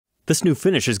This new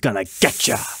finish is gonna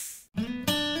getcha!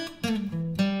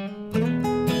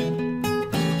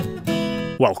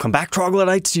 Welcome back,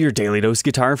 Troglodytes, to your daily dose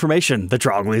guitar information, the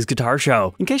Trogly's Guitar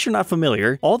Show. In case you're not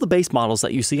familiar, all the bass models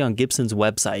that you see on Gibson's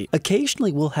website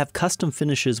occasionally will have custom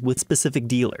finishes with specific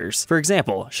dealers. For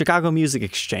example, Chicago Music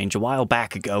Exchange a while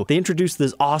back ago, they introduced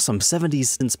this awesome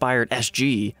 70s inspired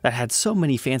SG that had so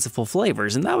many fanciful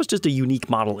flavors, and that was just a unique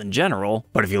model in general.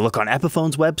 But if you look on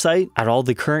Epiphone's website, at all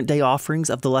the current day offerings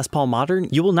of the Les Paul Modern,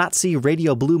 you will not see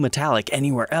Radio Blue Metallic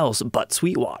anywhere else but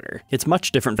Sweetwater. It's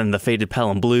much different than the faded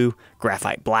Pelham Blue,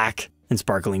 Graphite Black, and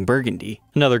Sparkling Burgundy.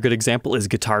 Another good example is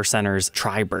Guitar Center's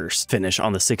Tri-Burst finish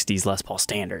on the 60s Les Paul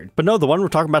Standard. But no, the one we're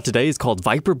talking about today is called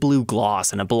Viper Blue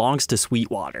Gloss, and it belongs to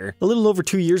Sweetwater. A little over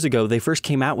 2 years ago, they first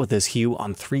came out with this hue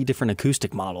on 3 different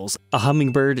acoustic models, a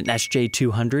Hummingbird, an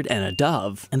SJ200, and a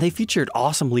Dove, and they featured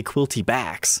awesomely quilty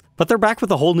backs. But they're back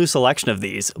with a whole new selection of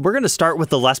these. We're going to start with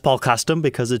the Les Paul Custom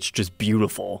because it's just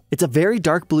beautiful. It's a very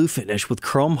dark blue finish with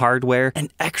chrome hardware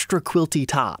and extra quilty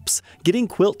tops. Getting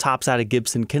quilt tops out of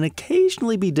Gibson can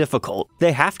occasionally be difficult.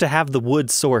 They have to have the wood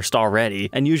sourced already,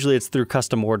 and usually it's through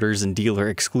custom orders and dealer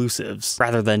exclusives,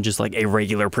 rather than just like a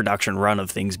regular production run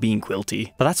of things being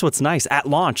quilty. But that's what's nice. At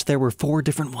launch, there were 4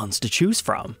 different ones to choose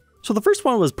from. So the first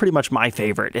one was pretty much my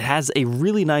favorite. It has a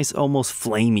really nice, almost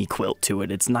flamey quilt to it.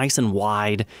 It's nice and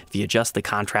wide. If you adjust the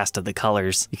contrast of the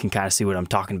colors, you can kind of see what I'm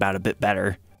talking about a bit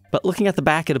better. But looking at the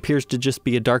back, it appears to just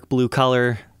be a dark blue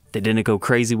color. They didn't go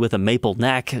crazy with a maple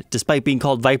neck. Despite being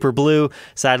called Viper Blue,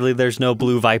 sadly there's no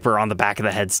blue Viper on the back of the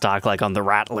headstock like on the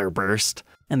Rattler Burst.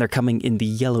 And they're coming in the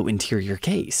yellow interior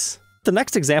case. The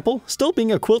next example, still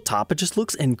being a quilt top, it just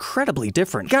looks incredibly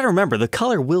different. You gotta remember, the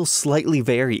color will slightly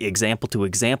vary example to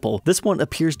example. This one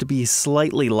appears to be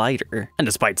slightly lighter, and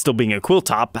despite still being a quilt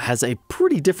top, has a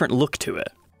pretty different look to it.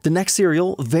 The next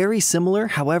serial, very similar,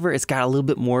 however, it's got a little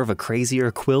bit more of a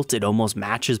crazier quilt. It almost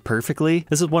matches perfectly.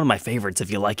 This is one of my favorites if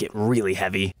you like it really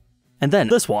heavy. And then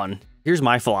this one. Here's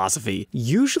my philosophy.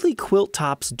 Usually quilt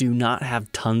tops do not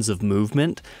have tons of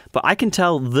movement, but I can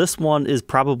tell this one is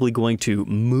probably going to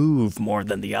move more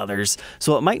than the others,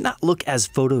 so it might not look as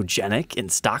photogenic in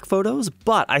stock photos,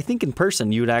 but I think in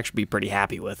person you would actually be pretty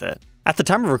happy with it. At the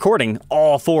time of recording,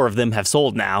 all 4 of them have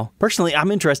sold now. Personally,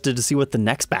 I'm interested to see what the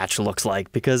next batch looks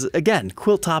like because, again,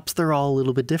 quilt tops, they're all a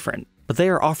little bit different. But they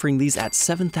are offering these at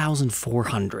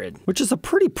 $7,400, which is a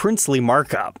pretty princely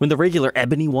markup when the regular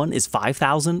Ebony one is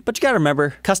 $5,000. But you gotta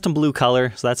remember, custom blue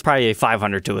color, so that's probably a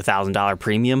 $500 to $1,000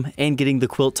 premium, and getting the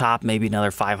quilt top, maybe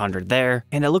another $500 there.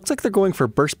 And it looks like they're going for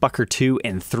burst bucker 2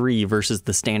 and 3 versus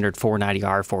the standard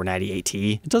 490R,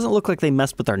 498T. It doesn't look like they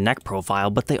messed with our neck profile,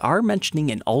 but they are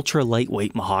mentioning an ultra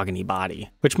lightweight mahogany body,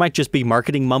 which might just be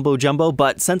marketing mumbo jumbo,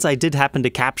 but since I did happen to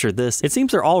capture this, it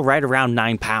seems they're all right around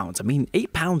 9 pounds. I mean,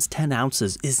 8 pounds, 10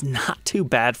 ounces is not too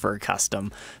bad for a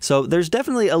custom. So there's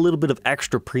definitely a little bit of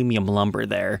extra premium lumber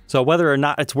there. So whether or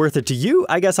not it's worth it to you,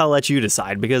 I guess I'll let you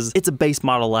decide because it's a base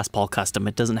model Les Paul Custom.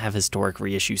 It doesn't have historic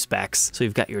reissue specs. So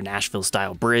you've got your Nashville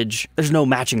style bridge. There's no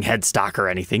matching headstock or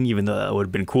anything, even though that would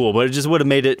have been cool, but it just would have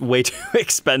made it way too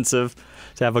expensive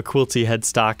to have a quilty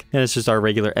headstock. And it's just our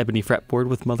regular ebony fretboard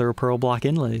with mother of pearl block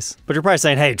inlays. But you're probably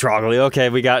saying, hey, Trogly, okay,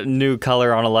 we got new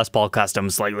color on a Les Paul Custom,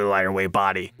 slightly lighter weight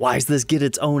body. Why does this get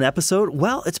its own episode?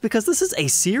 Well, it's because this is a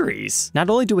series. Not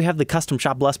only do we have the Custom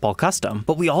Shop Les Paul Custom,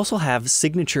 but we also have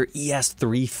signature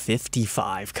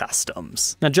ES355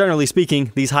 customs. Now, generally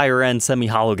speaking, these higher end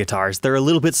semi-hollow guitars, they're a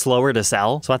little bit slower to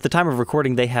sell. So at the time of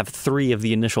recording, they have 3 of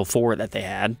the initial 4 that they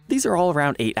had. These are all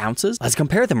around 8 ounces. Let's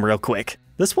compare them real quick.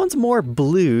 This one's more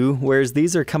blue, whereas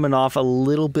these are coming off a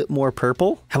little bit more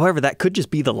purple. However, that could just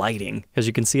be the lighting. As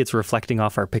you can see, it's reflecting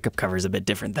off our pickup covers a bit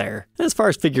different there. And as far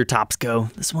as figure tops go,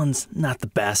 this one's not the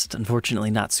best.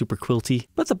 Unfortunately, not super quilty,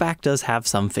 but the back does have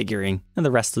some figuring, and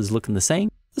the rest is looking the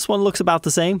same. This one looks about the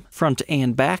same, front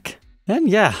and back. And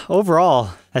yeah, overall,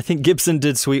 I think Gibson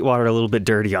did Sweetwater a little bit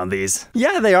dirty on these.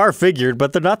 Yeah, they are figured,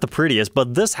 but they're not the prettiest,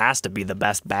 but this has to be the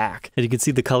best back. And you can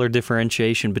see the color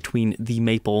differentiation between the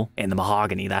maple and the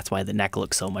mahogany. That's why the neck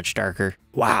looks so much darker.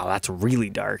 Wow, that's really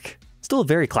dark. Still a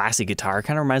very classy guitar,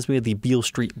 kind of reminds me of the Beale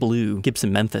Street Blue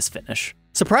Gibson Memphis finish.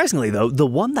 Surprisingly though, the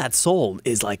one that sold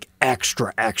is like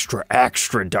extra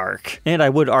dark. And I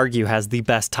would argue has the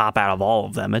best top out of all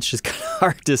of them. It's just kind of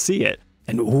hard to see it.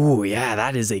 And ooh, yeah,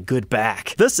 that is a good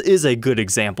back. This is a good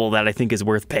example that I think is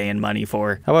worth paying money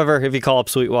for. However, if you call up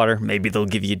Sweetwater, maybe they'll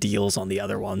give you deals on the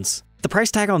other ones. The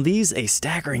price tag on these, a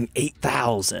staggering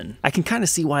 $8,000. I can kind of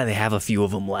see why they have a few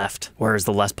of them left, whereas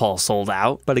the Les Paul sold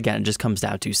out, but again, it just comes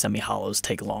down to semi-hollows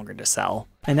take longer to sell.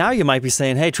 And now you might be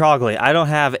saying, hey Trogly, I don't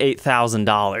have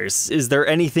 $8,000. Is there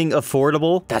anything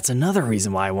affordable? That's another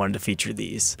reason why I wanted to feature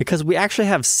these, because we actually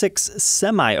have 6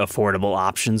 semi-affordable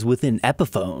options within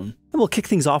Epiphone. And we'll kick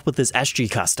things off with this SG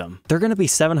Custom. They're gonna be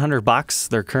 $700.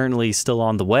 They're currently still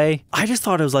on the way. I just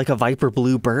thought it was like a Viper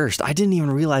Blue Burst. I didn't even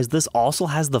realize this also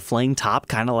has the flame top,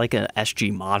 kind of like an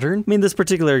SG Modern. I mean, this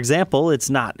particular example, it's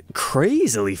not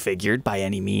crazily figured by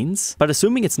any means, but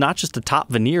assuming it's not just a top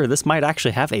veneer, this might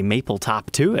actually have a maple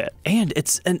top to it. And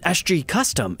it's an SG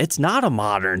Custom. It's not a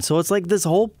Modern, so it's like this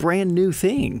whole brand new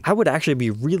thing. I would actually be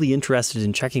really interested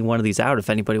in checking one of these out if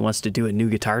anybody wants to do a new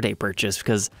Guitar Day purchase,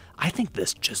 because I think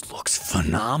this just looks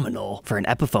phenomenal for an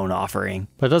Epiphone offering.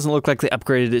 But it doesn't look like they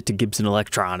upgraded it to Gibson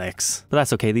Electronics. But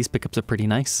that's okay, these pickups are pretty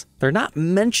nice. They're not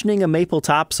mentioning a maple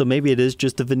top, so maybe it is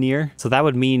just a veneer. So that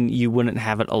would mean you wouldn't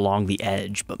have it along the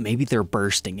edge, but maybe they're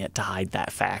bursting it to hide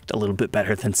that fact a little bit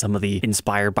better than some of the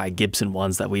inspired by Gibson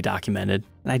ones that we documented.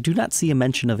 And I do not see a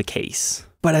mention of a case.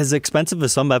 But as expensive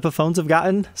as some Epiphones have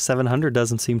gotten, $700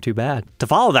 doesn't seem too bad. To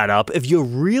follow that up, if you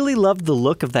really loved the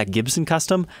look of that Gibson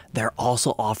Custom, they're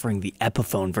also offering the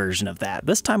Epiphone version of that,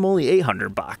 this time only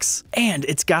 $800. And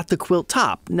it's got the quilt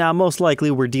top. Now, most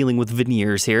likely we're dealing with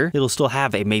veneers here. It'll still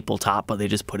have a maple top, but they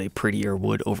just put a prettier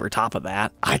wood over top of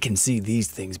that. I can see these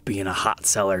things being a hot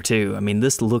seller too. I mean,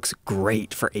 this looks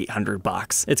great for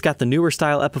 $800. It's got the newer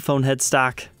style Epiphone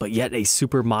headstock, but yet a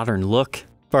super modern look.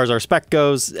 As far as our spec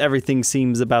goes, everything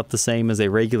seems about the same as a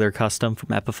regular custom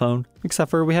from Epiphone,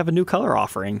 except for we have a new color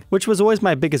offering, which was always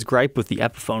my biggest gripe with the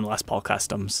Epiphone Les Paul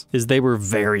customs, is they were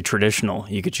very traditional.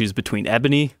 You could choose between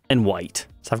ebony and white.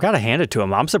 So I've got to hand it to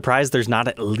them. I'm surprised there's not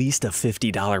at least a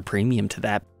 $50 premium to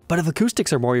that. But if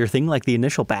acoustics are more your thing like the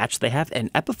initial batch, they have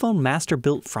an Epiphone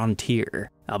Master-Built Frontier.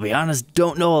 I'll be honest,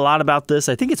 don't know a lot about this.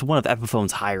 I think it's one of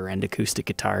Epiphone's higher end acoustic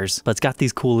guitars, but it's got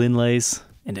these cool inlays.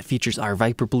 And it features our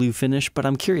Viper Blue finish, but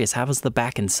I'm curious, how is the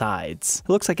back and sides?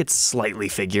 It looks like it's slightly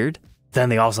figured. Then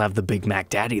they also have the Big Mac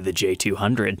Daddy, the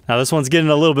J200. Now this one's getting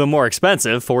a little bit more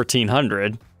expensive,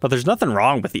 $1,400. But there's nothing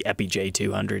wrong with the Epi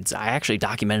J200s. I actually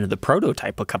documented the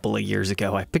prototype a couple of years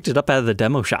ago. I picked it up out of the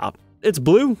demo shop. It's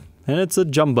blue, and it's a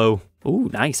jumbo. Ooh,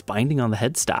 nice binding on the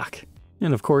headstock.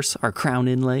 And of course, our crown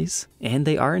inlays. And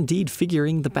they are indeed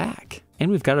figuring the back.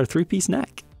 And we've got our 3-piece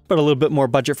neck. But a little bit more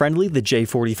budget friendly, the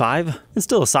J45, and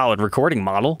still a solid recording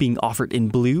model being offered in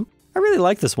blue. I really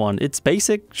like this one. It's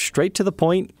basic, straight to the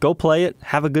point, go play it,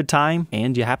 have a good time,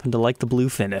 and you happen to like the blue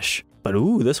finish. But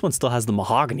ooh, this one still has the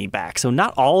mahogany back, so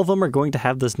not all of them are going to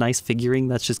have this nice figuring.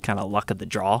 That's just kind of luck of the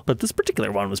draw, but this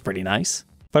particular one was pretty nice.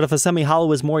 But if a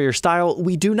semi-hollow is more your style,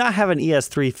 we do not have an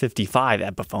ES355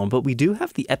 Epiphone, but we do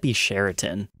have the Epi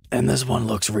Sheraton. And this one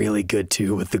looks really good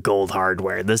too with the gold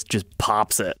hardware. This just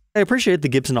pops it. I appreciate the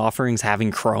Gibson offerings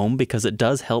having chrome because it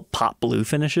does help pop blue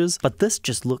finishes, but this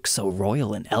just looks so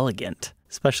royal and elegant,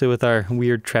 especially with our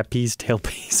weird trapeze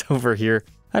tailpiece over here.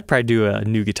 I'd probably do a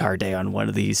new Guitar Day on one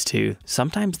of these too.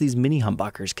 Sometimes these mini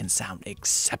humbuckers can sound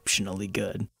exceptionally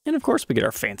good. And of course we get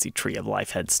our fancy Tree of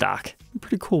Life headstock.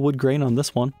 Pretty cool wood grain on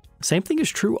this one. Same thing is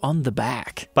true on the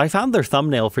back. But I found their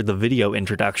thumbnail for the video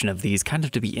introduction of these kind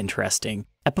of to be interesting.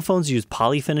 Epiphones use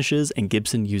poly finishes and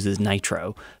Gibson uses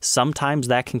nitro. Sometimes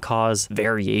that can cause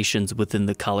variations within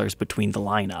the colors between the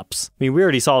lineups. I mean, we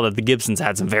already saw that the Gibsons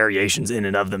had some variations in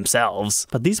and of themselves,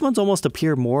 but these ones almost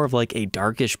appear more of like a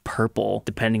darkish purple,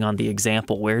 depending on the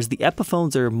example, whereas the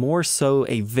Epiphones are more so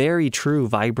a very true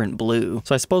vibrant blue.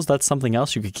 So I suppose that's something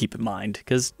else you could keep in mind,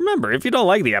 because remember, if you don't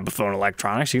like the Epiphone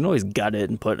electronics, you can always gut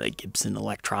it and put a Gibson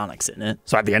Electronics in it.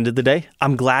 So at the end of the day,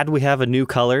 I'm glad we have a new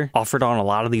color offered on a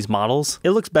lot of these models.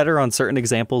 It looks better on certain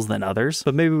examples than others,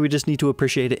 but maybe we just need to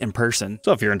appreciate it in person.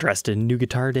 So if you're interested in new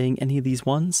Guitar Daying any of these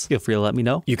ones, feel free to let me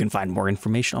know. You can find more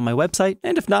information on my website,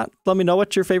 and if not, let me know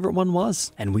what your favorite one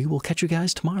was. And we will catch you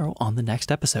guys tomorrow on the next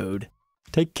episode.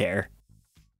 Take care.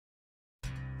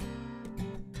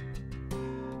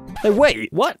 Hey,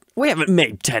 wait, what? We haven't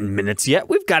made 10 minutes yet.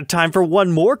 We've got time for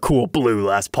one more cool blue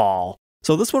Les Paul.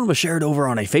 So this one was shared over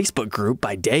on a Facebook group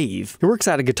by Dave. He works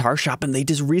at a guitar shop and they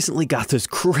just recently got this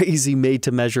crazy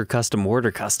made-to-measure custom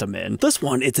order custom in. This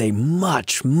one, it's a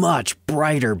much, much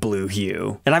brighter blue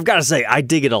hue. And I've got to say, I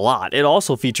dig it a lot. It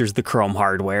also features the chrome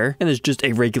hardware and is just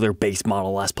a regular base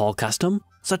model Les Paul custom.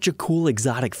 Such a cool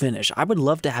exotic finish. I would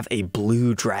love to have a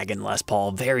blue Dragon Les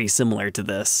Paul very similar to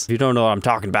this. If you don't know what I'm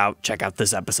talking about, check out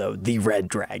this episode, the Red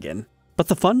Dragon. But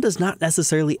the fun does not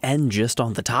necessarily end just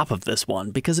on the top of this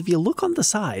one, because if you look on the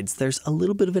sides, there's a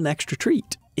little bit of an extra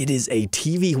treat. It is a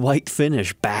TV white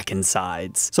finish back and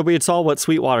sides. So we had saw what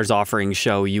Sweetwater's offerings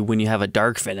show you when you have a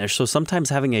dark finish, so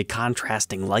sometimes having a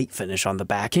contrasting light finish on the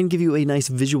back can give you a nice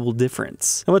visual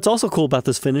difference. And what's also cool about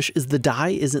this finish is the dye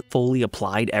isn't fully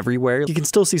applied everywhere. You can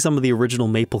still see some of the original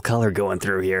maple color going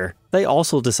through here. They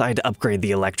also decide to upgrade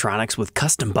the electronics with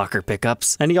custom bucker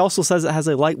pickups, and he also says it has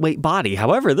a lightweight body.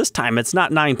 However, this time it's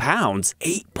not 9 pounds,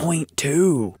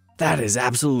 8.2. That is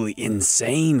absolutely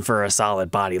insane for a solid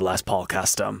body Les Paul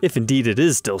custom, if indeed it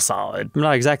is still solid. I'm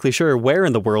not exactly sure where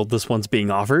in the world this one's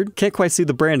being offered. Can't quite see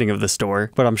the branding of the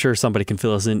store, but I'm sure somebody can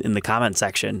fill us in the comment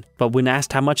section. But when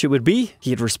asked how much it would be,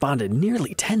 he had responded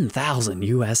nearly 10,000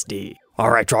 USD.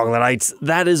 Alright Troglodytes,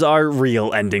 that is our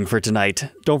real ending for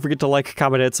tonight. Don't forget to like,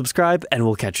 comment, and subscribe, and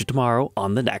we'll catch you tomorrow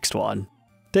on the next one.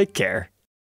 Take care.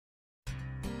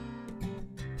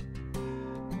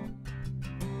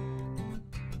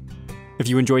 If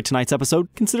you enjoyed tonight's episode,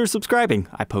 consider subscribing.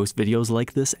 I post videos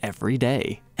like this every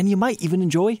day. And you might even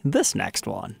enjoy this next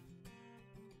one.